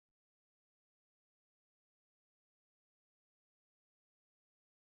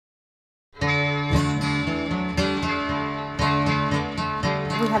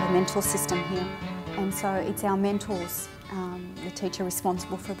have a mentor system here, and so it's our mentors, the teacher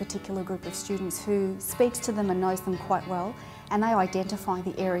responsible for a particular group of students, who speaks to them and knows them quite well, and they identify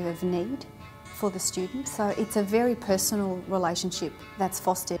the area of need for the student. So it's a very personal relationship that's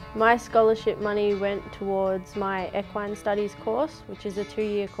fostered. My scholarship money went towards my equine studies course, which is a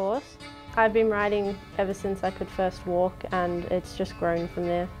 2-year course. I've been riding ever since I could first walk, and it's just grown from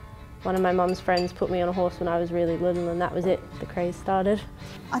there. One of my mum's friends put me on a horse when I was really little, and that was it, the craze started.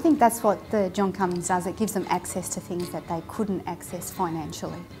 I think that's what the John Cummings does. It gives them access to things that they couldn't access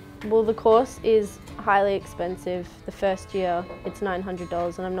financially. Well, the course is highly expensive. The first year it's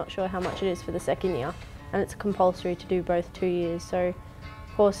 $900, and I'm not sure how much it is for the second year, and it's compulsory to do both 2 years. So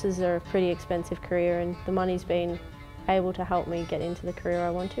horses are a pretty expensive career, and the money's been able to help me get into the career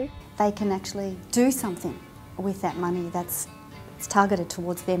I want to. They can actually do something with that money that's targeted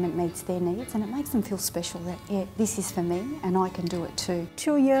towards them and meets their needs, and it makes them feel special that, yeah, this is for me and I can do it too.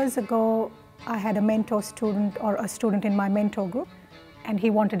 2 years ago, I had a mentor student, or a student in my mentor group, and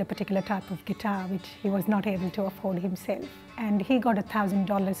he wanted a particular type of guitar which he was not able to afford himself. And he got a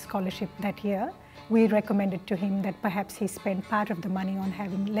 $1,000 scholarship that year. We recommended to him that perhaps he spend part of the money on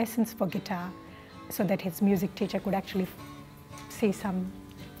having lessons for guitar so that his music teacher could actually see some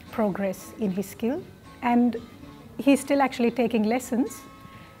progress in his skill. And he's still actually taking lessons,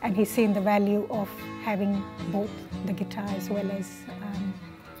 and he's seen the value of having both the guitar as well as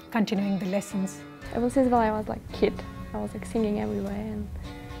continuing the lessons. Ever since when I was like a kid, I was like singing everywhere and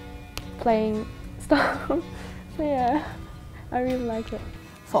playing stuff. So yeah, I really like it.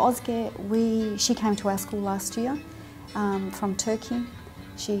 For Ozge, she came to our school last year from Turkey.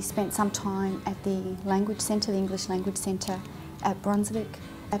 She spent some time at the language centre, the English language centre at Brunswick,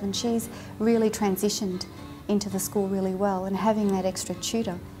 and she's really transitioned into the school really well, and having that extra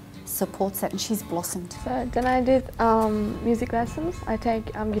tutor supports that, and she's blossomed. So then I did music lessons. I take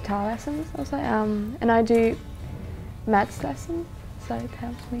guitar lessons also, and I do maths lessons, so it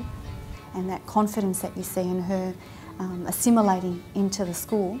helps me. And that confidence that you see in her assimilating into the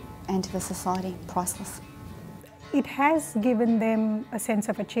school and to the society, priceless. It has given them a sense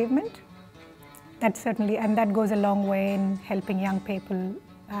of achievement. That certainly, and that goes a long way in helping young people,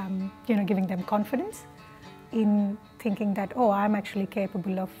 giving them confidence in thinking that, oh, I'm actually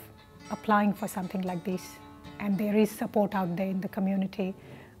capable of applying for something like this, and there is support out there in the community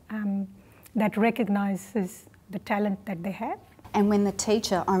that recognises the talent that they have. And when the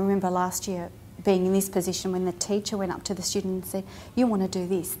teacher, I remember last year being in this position, when the teacher went up to the student and said, you want to do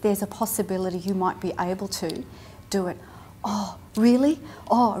this, there's a possibility you might be able to do it. Oh, really?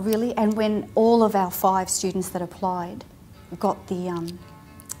 Oh, really? And when all of our 5 students that applied got the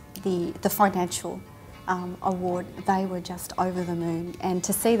financial award, they were just over the moon. And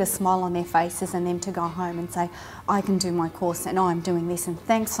to see the smile on their faces and them to go home and say, I can do my course and I'm doing this and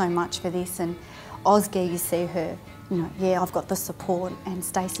thanks so much for this. And Ozge, you see her, yeah, I've got the support, and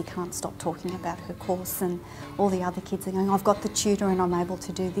Stacey can't stop talking about her course, and all the other kids are going, I've got the tutor and I'm able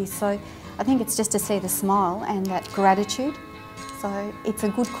to do this. So I think it's just to see the smile and that gratitude. So it's a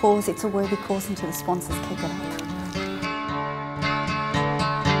good cause, it's a worthy cause, and to the sponsors, keep it up.